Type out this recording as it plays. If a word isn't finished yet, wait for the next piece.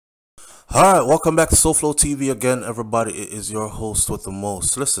Alright, welcome back to SoFlo TV again, everybody. It is your host with the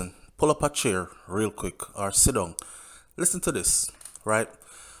most. Listen, pull up a chair real quick or sit down. Listen to this, right?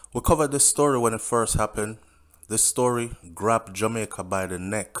 We covered this story when it first happened. This story grabbed Jamaica by the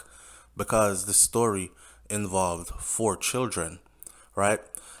neck because the story involved 4 children, right?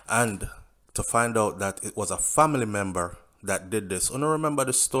 And to find out that it was a family member that did this. I remember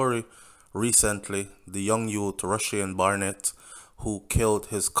the story recently, the young youth Rushane Barnett, who killed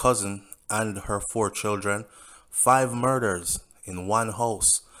his cousin and her 4 children. 5 murders in one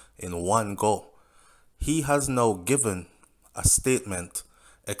house in one go. He has now given a statement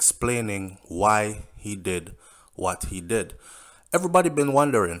explaining why he did what he did. Everybody been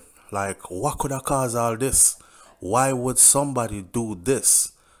wondering, like, what could have caused all this? Why would somebody do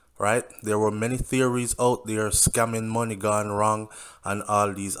this? Right? There were many theories out there, scamming money gone wrong and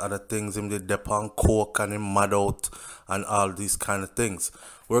all these other things. Him did dep on coke and him mad out and all these kind of things.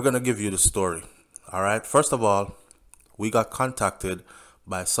 We're going to give you the story. All right. First of all, we got contacted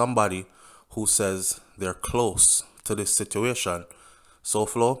by somebody who says they're close to this situation. So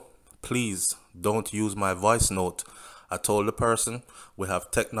Flo, please don't use my voice note. I told the person we have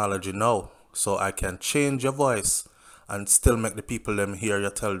technology now, so I can change your voice and still make the people them hear you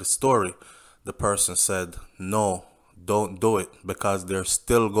tell the story. The person said, no, don't do it, because they're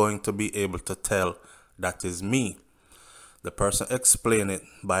still going to be able to tell that is me. The person explained it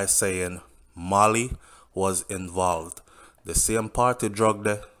by saying Molly was involved. The same party drug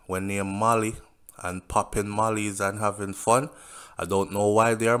there when named Molly and popping Mollies and having fun. I don't know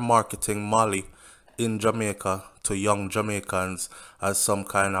why they are marketing Molly in Jamaica to young Jamaicans as some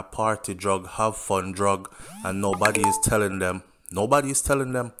kind of party drug, have fun drug, and nobody is telling them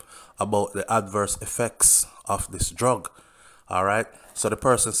about the adverse effects of this drug. All right. So the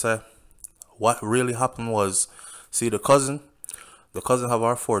person said, what really happened was, see, the cousin have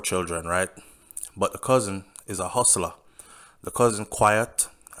our 4 children, right? But the cousin is a hustler. The cousin quiet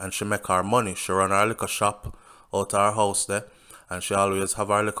and she make her money. She run her liquor shop out of her house there, and she always have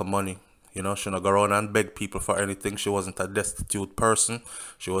her liquor money. You know, she not go around and beg people for anything. She wasn't a destitute person.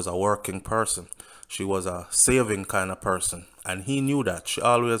 She was a working person. She was a saving kind of person. And he knew that. She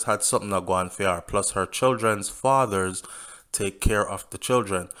always had something to go on for her. Plus her children's fathers take care of the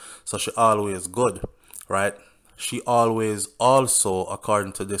children. So she always good, right? She always also,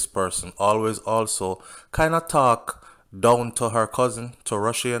 according to this person, always also kind of talk down to her cousin, to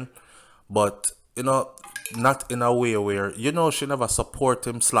Rushane. But, you know, not in a way where, you know, she never support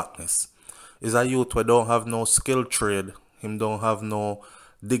him slackness. Is a youth who don't have no skill trade. Him don't have no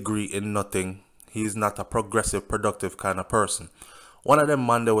degree in nothing. He's not a progressive, productive kind of person. One of them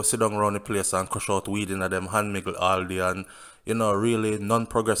man, they will sit down around the place and crush out weed in them hand miggle all day and, you know, really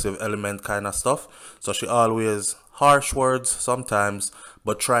non-progressive element kind of stuff. So she always harsh words sometimes,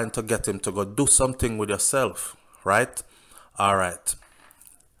 but trying to get him to go do something with yourself, right? All right.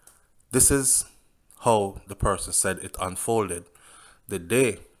 This is how the person said it unfolded. The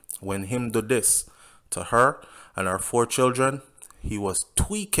day when him do this to her and her 4 children, he was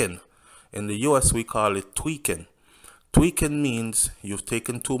tweaking. In the US, we call it tweaking. Tweaking means you've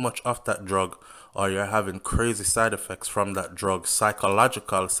taken too much of that drug, or you're having crazy side effects from that drug,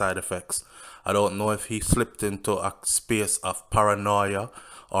 psychological side effects. I don't know if he slipped into a space of paranoia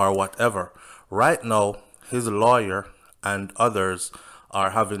or whatever. Right now, his lawyer and others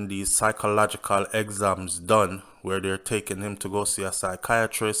are having these psychological exams done where they're taking him to go see a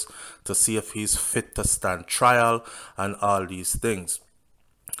psychiatrist to see if he's fit to stand trial and all these things.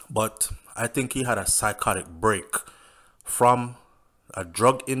 But I think he had a psychotic break, from a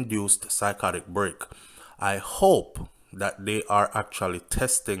drug-induced psychotic break. I hope that they are actually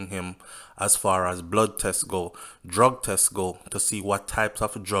testing him as far as blood tests go, drug tests go, to see what types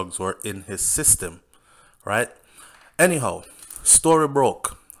of drugs were in his system, right? Anyhow, story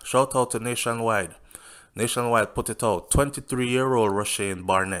broke. Shout out to Nationwide. Nationwide put it out. 23-year-old Rushane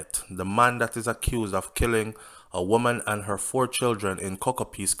Barnett, the man that is accused of killing a woman and her 4 children in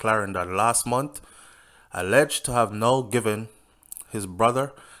Cocopiece, Clarendon last month, alleged to have now given his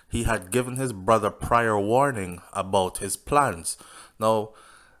brother, he had given his brother prior warning about his plans. Now,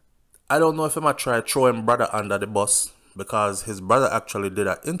 I don't know if I'm going to try throwing brother under the bus, because his brother actually did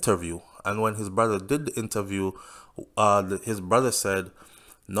an interview. And when his brother did the interview, his brother said,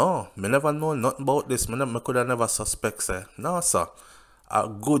 no, me never know nothing about this. Me could have never suspect, say, no, sir, a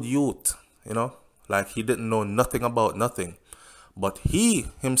good youth, you know, like he didn't know nothing about nothing. But he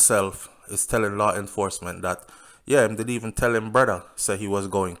himself is telling law enforcement that, yeah, him didn't even tell him brother, say he was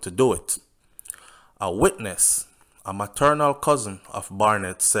going to do it. A witness, a maternal cousin of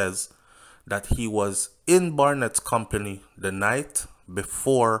Barnett, says that he was in Barnett's company the night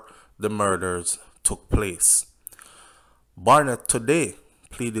before the murders took place. Barnett today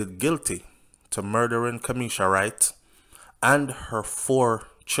pleaded guilty to murdering Kamisha Wright and her 4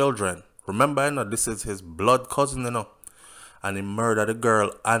 children. Remember, this is his blood cousin, and he murdered a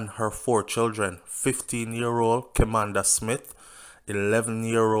girl and her 4 children. 15-year-old Kimanda Smith,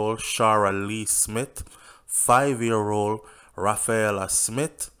 11-year-old Shara Lee Smith, 5-year-old Rafaela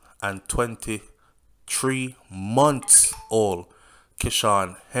Smith, and 23-month-old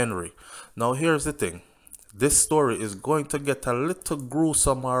Kishan Henry. Now here's the thing. This story is going to get a little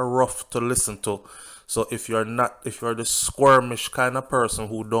gruesome or rough to listen to. So if you're the squirmish kind of person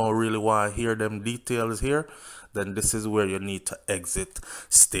who don't really want to hear them details here, then this is where you need to exit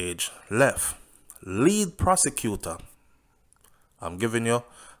stage left. Lead prosecutor. I'm giving you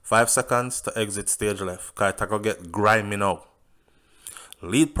 5 seconds to exit stage left, because I can get grimy now.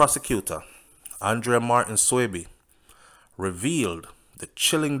 Lead prosecutor Andrea Martin Swaby revealed the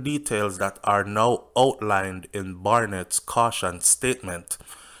chilling details that are now outlined in Barnett's caution statement.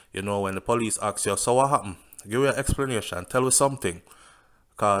 When the police ask you, so what happened? Give me an explanation. Tell us something.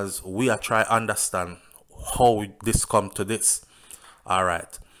 Because we are trying to understand how this come to this.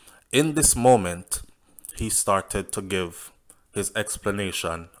 Alright. In this moment, he started to give his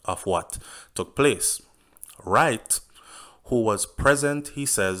explanation of what took place. Wright, who was present, he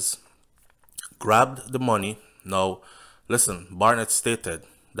says, grabbed the money. Now, listen, Barnett stated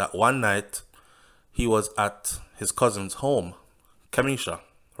that one night he was at his cousin's home, Kamisha,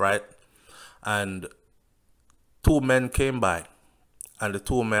 right? And 2 men came by, and the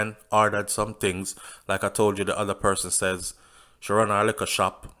 2 men ordered some things. Like I told you, the other person says she run a liquor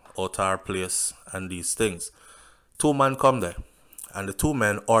shop out our place and these things. 2 men come there, and the 2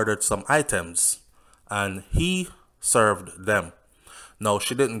 men ordered some items, and he served them. Now,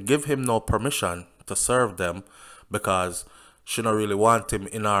 she didn't give him no permission to serve them, because she don't really want him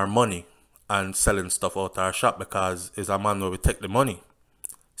in our money and selling stuff out our shop, because it's a man where we take the money.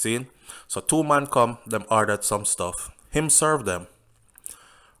 See? So 2 men come, them ordered some stuff. Him served them.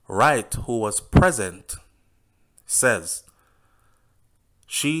 Wright, who was present, says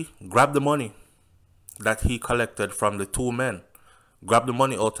she grabbed the money that he collected from the 2 men. Grabbed the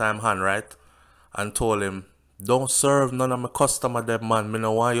money out of him hand, right? And told him, don't serve none of my customer them, man. Me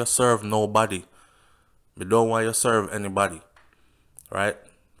no want you serve nobody. Me don't want you serve anybody. Right?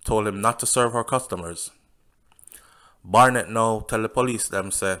 Told him not to serve her customers. Barnett now tell the police them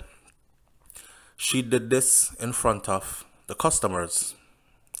say she did this in front of the customers,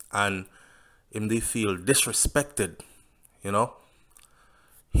 and him they feel disrespected,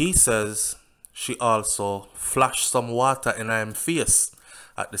 He says she also flashed some water in him face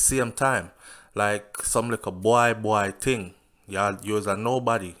at the same time, like some like a boy thing. You're a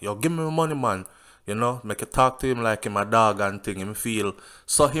nobody. Yo, give me my money, man. Make you talk to him like him a dog and thing. Him feel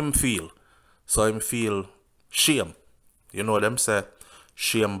shame. Them say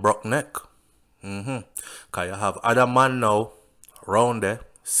shame broke neck. Cause you have other man now round there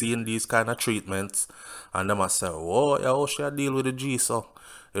seeing these kind of treatments, and them a say, whoa, how should I deal with the G? So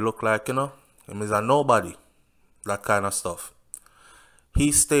it look like, him is a nobody. That kind of stuff.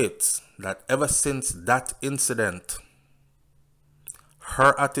 He states that ever since that incident,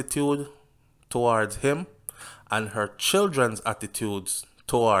 her attitude towards him and her children's attitudes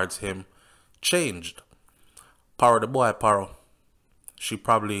towards him changed. Paro the boy, Paro. She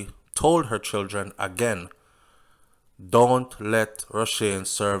probably told her children again, don't let Rushane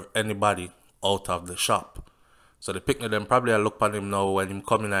serve anybody out of the shop. So the picnic them probably look on him now when him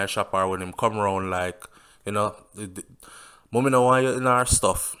come in our shop, or when him come around like, mommy no want you in our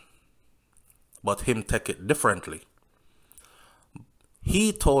stuff. But him take it differently.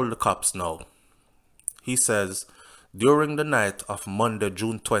 He told the cops now, he says, during the night of Monday,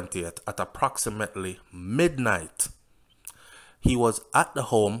 June 20th, at approximately midnight, he was at the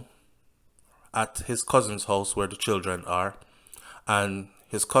home, at his cousin's house where the children are, and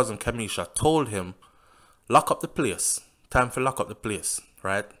his cousin Kamisha told him, lock up the place. Time for lock up the place,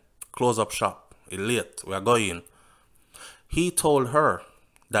 right? Close up shop. It's late. We are going. He told her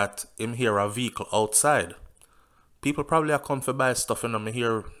that him hear a vehicle outside. People probably are come to buy stuff, me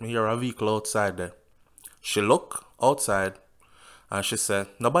hear a vehicle outside there. She look outside and she said,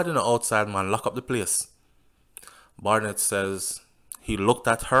 nobody no outside, man, lock up the place. Barnett says he looked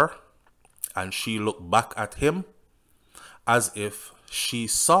at her and she looked back at him as if she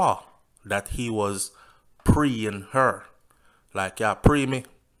saw that he was preeing her. Like, yeah, pre me.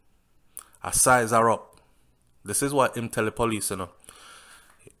 I size her up. This is what him tell the police,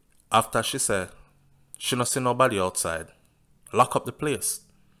 After she said, she not see nobody outside. Lock up the place.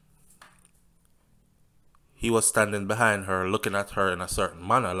 he was standing behind her, looking at her in a certain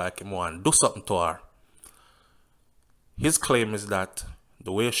manner, like him want to do something to her. His claim is that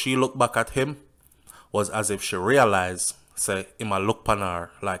the way she looked back at him was as if she realized, say, him a look upon her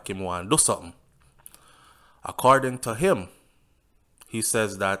like him want to do something. According to him, he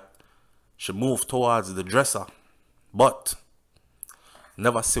says that she moved towards the dresser, but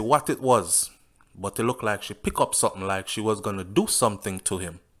never see what it was. But it looked like she picked up something, like she was going to do something to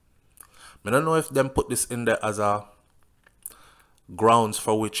him. I don't know if them put this in there as a grounds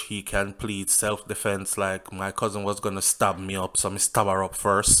for which he can plead self-defense, like my cousin was going to stab me up, so me stab her up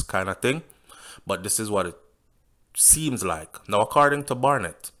first kind of thing. But this is what it seems like. Now, according to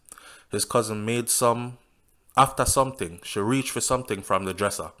Barnett, his cousin made after something, she reached for something from the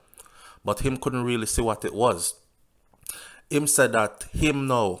dresser, but him couldn't really see what it was. Him said that him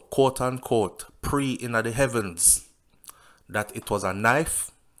now, quote unquote, pre in the heavens, that it was a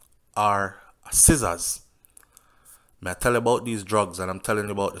knife or scissors. May I tell you about these drugs, and I'm telling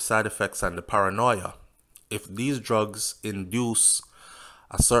you about the side effects and the paranoia. If these drugs induce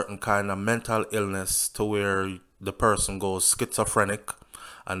a certain kind of mental illness to where the person goes schizophrenic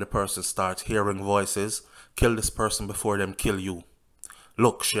and the person starts hearing voices, kill this person before them kill you.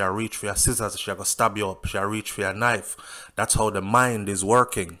 Look, she a reach for your scissors, she a go stab you up, she a reach for your knife. That's how the mind is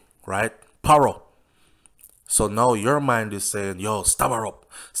working, right? Paro. So now your mind is saying, yo, stab her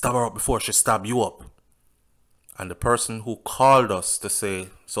up before she stab you up. And the person who called us to say,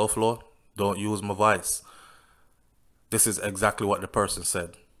 Soflo, don't use my voice, this is exactly what the person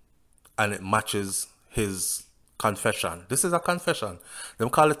said. And it matches his confession. This is a confession. Them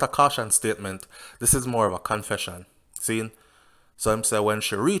call it a caution statement. This is more of a confession. See? So him say when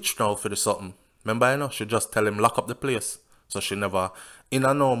she reached now for the something, remember, I know, she just tell him lock up the place. So she never in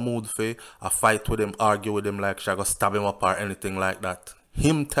a no mood for a fight with him, argue with him like she go stab him up or anything like that.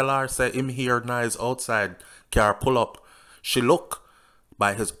 Him tell her, say him hear noise outside, car pull up. She look,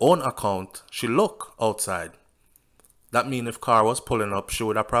 by his own account, she look outside. That mean if car was pulling up, she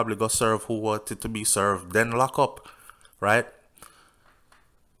would have probably go serve who wanted to be served, then lock up, right?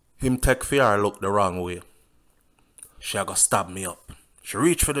 Him take fear look the wrong way. She a go stab me up. She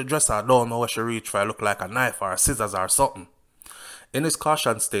reach for the dresser, I don't know what she reach for. It look like a knife or a scissors or something. In his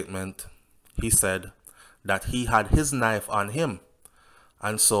caution statement, he said that he had his knife on him.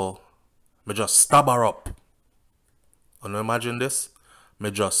 And so, me just stab her up. Can you imagine this? Me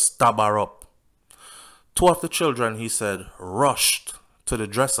just stab her up. Two of the children, he said, rushed to the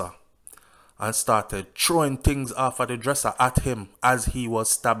dresser and started throwing things off of the dresser at him as he was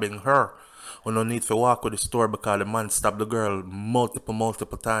stabbing her. We no need to walk with the story because the man stabbed the girl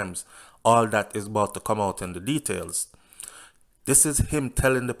multiple times. All that is about to come out in the details. This is him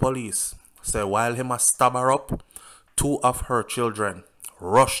telling the police, say while him a stab her up, two of her children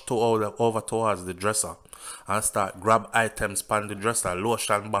rushed over towards the dresser and start grab items on the dresser,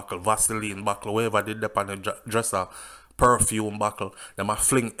 lotion buckle, Vaseline buckle, whatever did they on the dresser, perfume buckle. Them a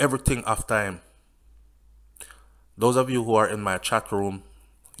fling everything after him. Those of you who are in my chat room,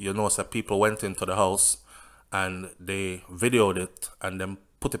 you know that people went into the house and they videoed it and then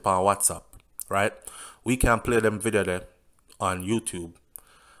put it on WhatsApp, right? We can't play them video there on YouTube.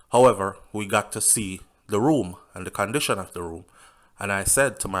 However, we got to see the room and the condition of the room. And I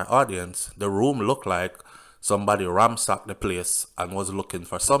said to my audience, the room looked like somebody ransacked the place and was looking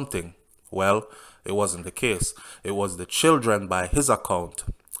for something. Well, it wasn't the case. It was the children, by his account,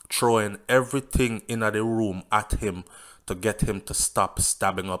 throwing everything in the room at him to get him to stop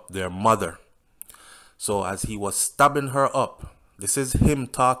stabbing up their mother. So as he was stabbing her up, this is him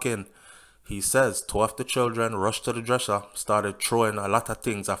talking. He says two of the children rushed to the dresser, started throwing a lot of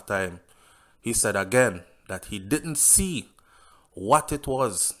things after him. He said again that he didn't see what it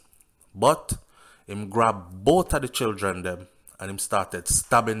was, but him grabbed both of the children them and him started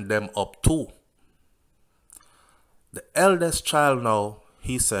stabbing them up too. The eldest child now,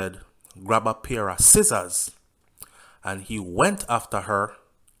 he said, grab a pair of scissors and he went after her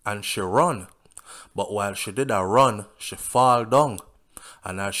and she run. But while she did a run, she fall down.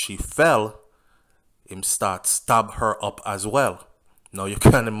 And as she fell, him start stab her up as well. Now you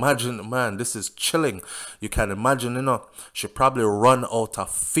can imagine, man, this is chilling. You can imagine, you know, she probably run out of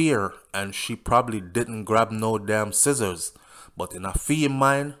fear and she probably didn't grab no damn scissors. But in her fear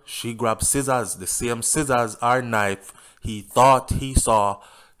mind, she grabbed scissors, the same scissors or knife he thought he saw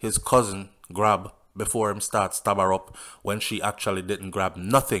his cousin grab before him start stab her up, when she actually didn't grab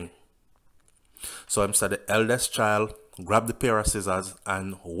nothing. So him said the eldest child grabbed the pair of scissors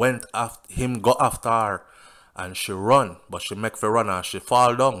and went after him, go after her, and she run, but she make for run and she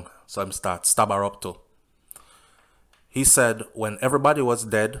fall down. So him start stab her up too. He said when everybody was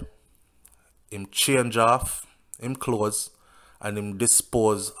dead, him change off him clothes and him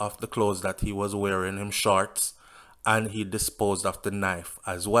dispose of the clothes that he was wearing, him shorts, and he disposed of the knife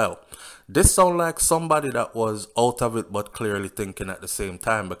as well. This sounds like somebody that was out of it but clearly thinking at the same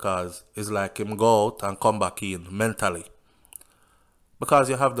time, because it's like him go out and come back in mentally. Because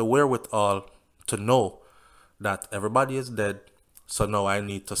you have the wherewithal to know that everybody is dead, so now I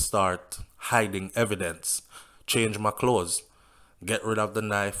need to start hiding evidence, change my clothes, get rid of the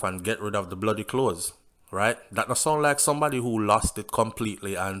knife and get rid of the bloody clothes, right? That doesn't sound like somebody who lost it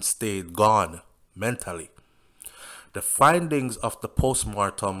completely and stayed gone mentally. The findings of the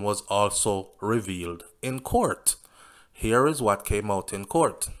postmortem was also revealed in court. Here is what came out in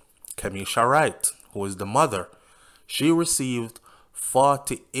court. Kemisha Wright, who is the mother, she received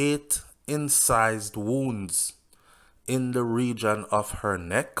 48 incised wounds in the region of her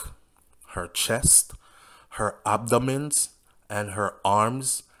neck, her chest, her abdomens, and her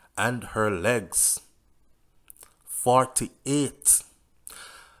arms and her legs. 48.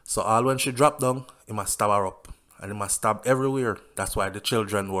 So all when she dropped down, he must stab her up. And he must stab everywhere. That's why the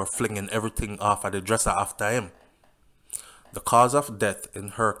children were flinging everything off of the dresser after him. The cause of death in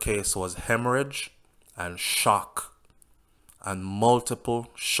her case was hemorrhage and shock and multiple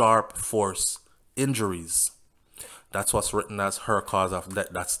sharp force injuries. That's what's written as her cause of death.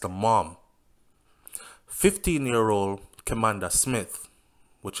 That's the mom. 15-year-old Commander Smith,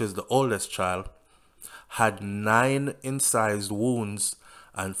 which is the oldest child, had 9 incised wounds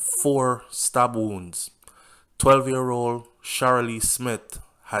and 4 stab wounds. 12-year-old Shirley Smith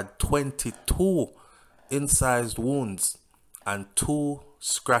had 22 incised wounds and 2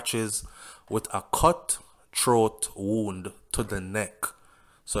 scratches with a cut throat wound to the neck.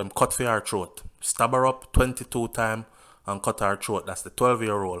 So him cut for her throat. Stab her up 22 times and cut her throat. That's the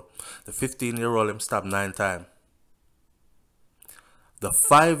 12-year-old. The 15-year-old him stabbed 9 times. The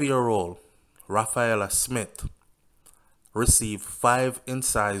 5-year-old Rafaela Smith received 5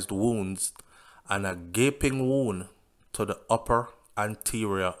 incised wounds and a gaping wound to the upper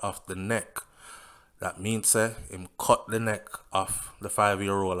anterior of the neck. That means him cut the neck of the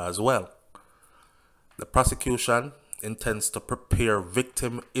 5-year-old as well. The prosecution intends to prepare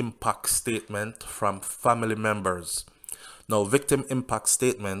victim impact statement from family members. Now, victim impact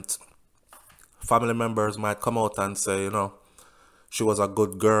statement, family members might come out and say, she was a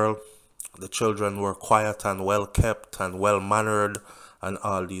good girl. The children were quiet and well kept and well mannered and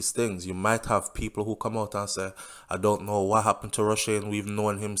all these things. You might have people who come out and say, I don't know what happened to Rushane. We've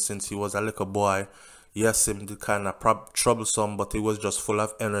known him since he was a little boy. Yes, him did kind of troublesome, but he was just full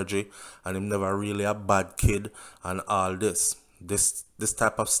of energy and him never really a bad kid and all this. This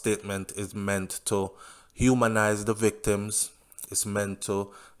type of statement is meant to humanize the victims. It's meant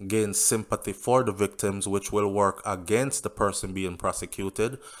to gain sympathy for the victims, which will work against the person being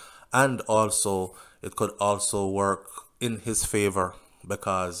prosecuted. And also, it could also work in his favor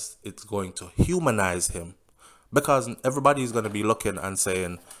because it's going to humanize him. Because everybody is going to be looking and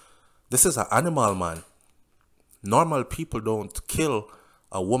saying, this is an animal, man. Normal people don't kill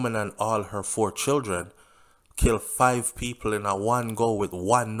a woman and all her 4 children. Kill 5 people in a one go with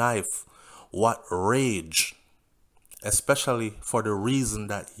one knife. What rage. Especially for the reason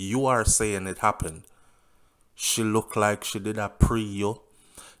that you are saying it happened. She looked like she did a pre-you.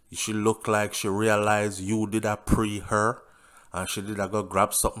 She looked like she realized you did a pre-her. And she did a go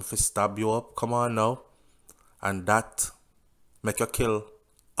grab something to stab you up. Come on now. And that make you kill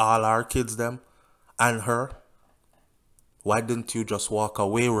all our kids them and her. Why didn't you just walk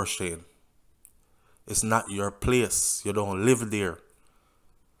away, Rushane? It's not your place. You don't live there.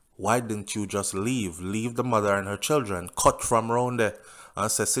 Why didn't you just leave? Leave the mother and her children. Cut from around there. And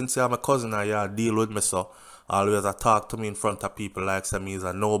say, since you're my cousin and you deal with me, so always talk to me in front of people like say me is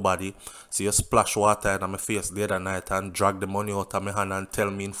a nobody. So you splash water in my face the other night and drag the money out of my hand and tell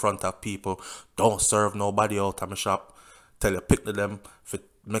me in front of people, don't serve nobody out of my shop. Tell you pick to them for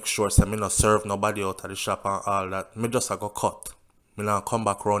make sure say me not serve nobody out of the shop and all that. Me just go cut. Me not come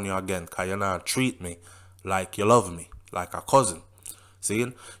back around you again because you not treat me like you love me, like a cousin. See,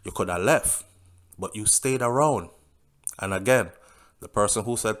 you could have left, but you stayed around. And again, the person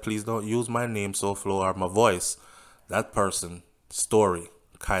who said, please don't use my name so flow or my voice, that person's story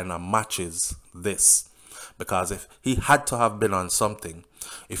kind of matches this. Because if he had to have been on something,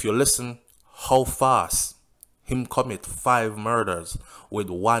 if you listen how fast him commit 5 murders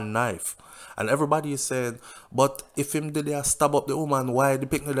with 1 knife, and everybody is saying, but if him did they stab up the woman, why the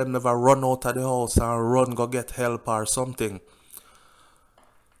picnic them never run out of the house and run go get help or something?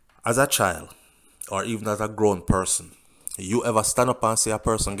 As a child, or even as a grown person, you ever stand up and see a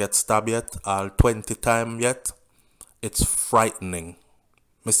person get stabbed yet, all 20 times yet? It's frightening.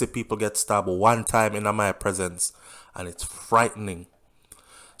 Me see people get stabbed one time in my presence, and it's frightening.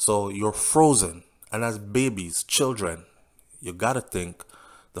 So you're frozen, and as babies, children, you gotta think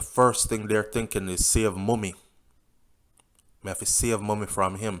the first thing they're thinking is save mummy. Me have to save mummy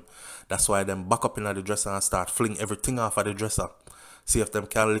from him. That's why them back up in the dresser and start fling everything off of the dresser. See if them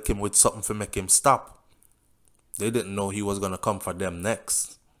can lick him with something to make him stop. They didn't know he was gonna come for them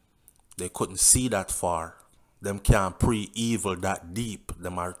next. They couldn't see that far. Them can't pre-evil that deep.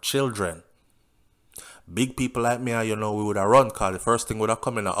 Them are children. Big people like me, we would have run, cause the first thing would have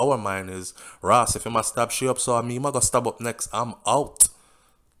come in our mind is, Ross, if you must stab she up, so me gonna stab up next, I'm out.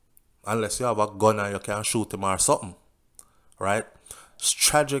 Unless you have a gun and you can shoot him or something. Right? It's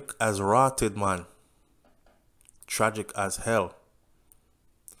tragic as rotted, man. Tragic as hell.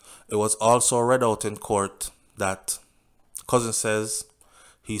 It was also read out in court that cousin says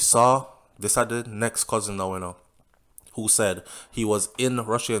he saw, this are the next cousin now, who said he was in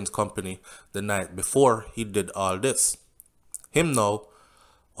Rushane's company the night before he did all this. Him now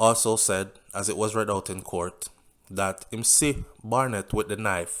also said, as it was read out in court, that him see Barnett with the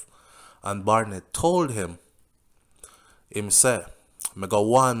knife, and Barnett told him, say, me go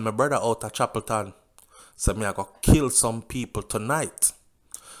warn my brother out of Chapelton, so me I go kill some people tonight.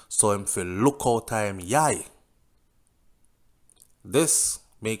 So him feel look out time yai. This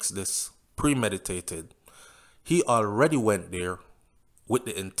makes this premeditated. He already went there with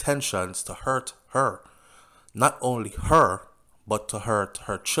the intentions to hurt her. Not only her, but to hurt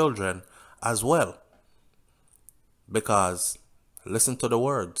her children as well. Because, listen to the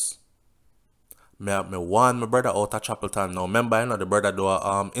words. Me warn my brother out of Chapelton. Now remember, the brother do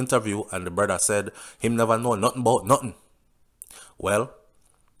a interview, and the brother said him never know nothing about nothing. Well,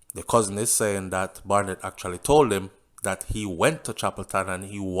 the cousin is saying that Barnett actually told him that he went to Chapelton and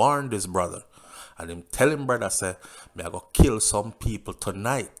he warned his brother. And him tell him brother say, me I go kill some people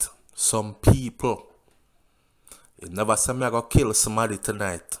tonight. Some people. He never say me I go kill somebody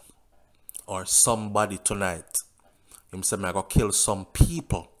tonight. Or somebody tonight. Him say me I go kill some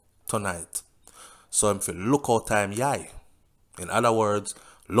people tonight. So him feel look out time yai. In other words,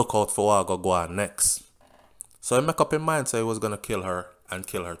 look out for what go on next. So he make up in mind say he was gonna kill her and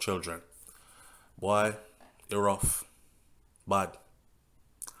kill her children. Boy, it rough. Bad.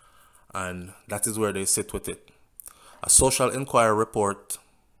 And that is where they sit with it. A social inquiry report,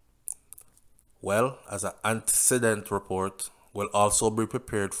 well, as an antecedent report, will also be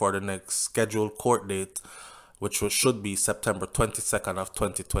prepared for the next scheduled court date, which should be September 22nd of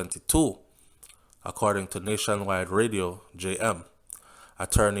 2022, according to Nationwide Radio, JM.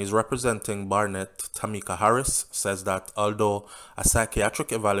 Attorneys representing Barnett, Tamika Harris, says that although a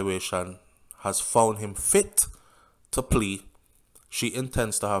psychiatric evaluation has found him fit to plea, she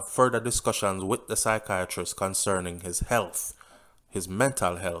intends to have further discussions with the psychiatrist concerning his health, his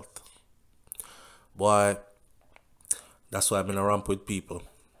mental health. Boy, that's why I've been around with people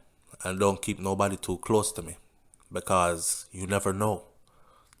and don't keep nobody too close to me, because you never know.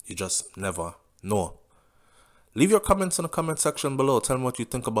 You just never know. Leave your comments in the comment section below. Tell me what you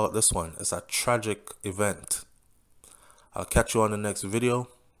think about this one. It's a tragic event. I'll catch you on the next video.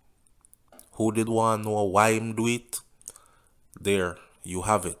 Who did want to know why him do it? There you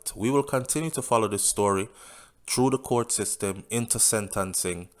have it. We will continue to follow this story through the court system into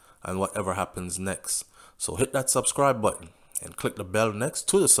sentencing and whatever happens next. So hit that subscribe button and click the bell next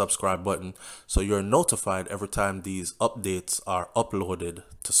to the subscribe button so you're notified every time these updates are uploaded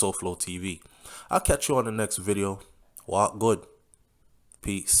to SoFlo TV. I'll catch you on the next video. Walk good.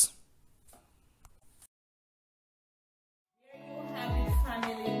 Peace. Here you have it,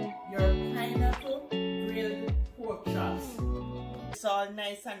 family, your pineapple grilled pork chops. It's all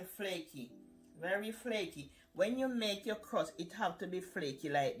nice and flaky, very flaky. When you make your crust, it have to be flaky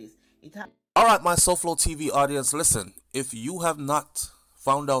like this. Alright, my SoFlo TV audience, listen. If you have not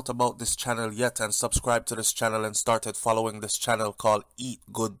found out about this channel yet and subscribed to this channel and started following this channel called Eat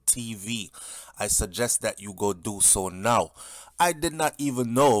Good TV, I suggest that you go do so now. I did not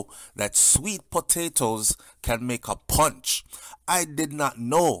even know that sweet potatoes can make a punch. I did not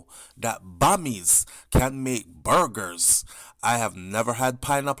know that bammies can make burgers. I have never had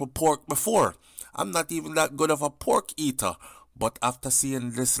pineapple pork before. I'm not even that good of a pork eater. But after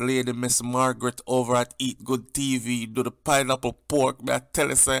seeing this lady, Miss Margaret, over at Eat Good TV, do the pineapple pork, I tell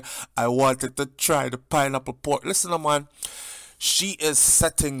you, say, I wanted to try the pineapple pork. Listen, man, she is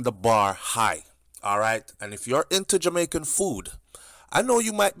setting the bar high, all right? And if you're into Jamaican food, I know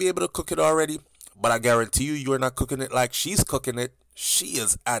you might be able to cook it already, but I guarantee you, you're not cooking it like she's cooking it. she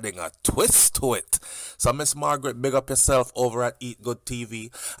is adding a twist to it. So Miss Margaret, big up yourself over at Eat Good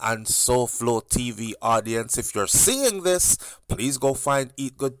TV and SoFlo TV audience. If you're seeing this, please go find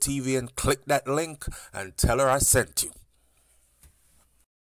Eat Good TV and click that link and tell her I sent you.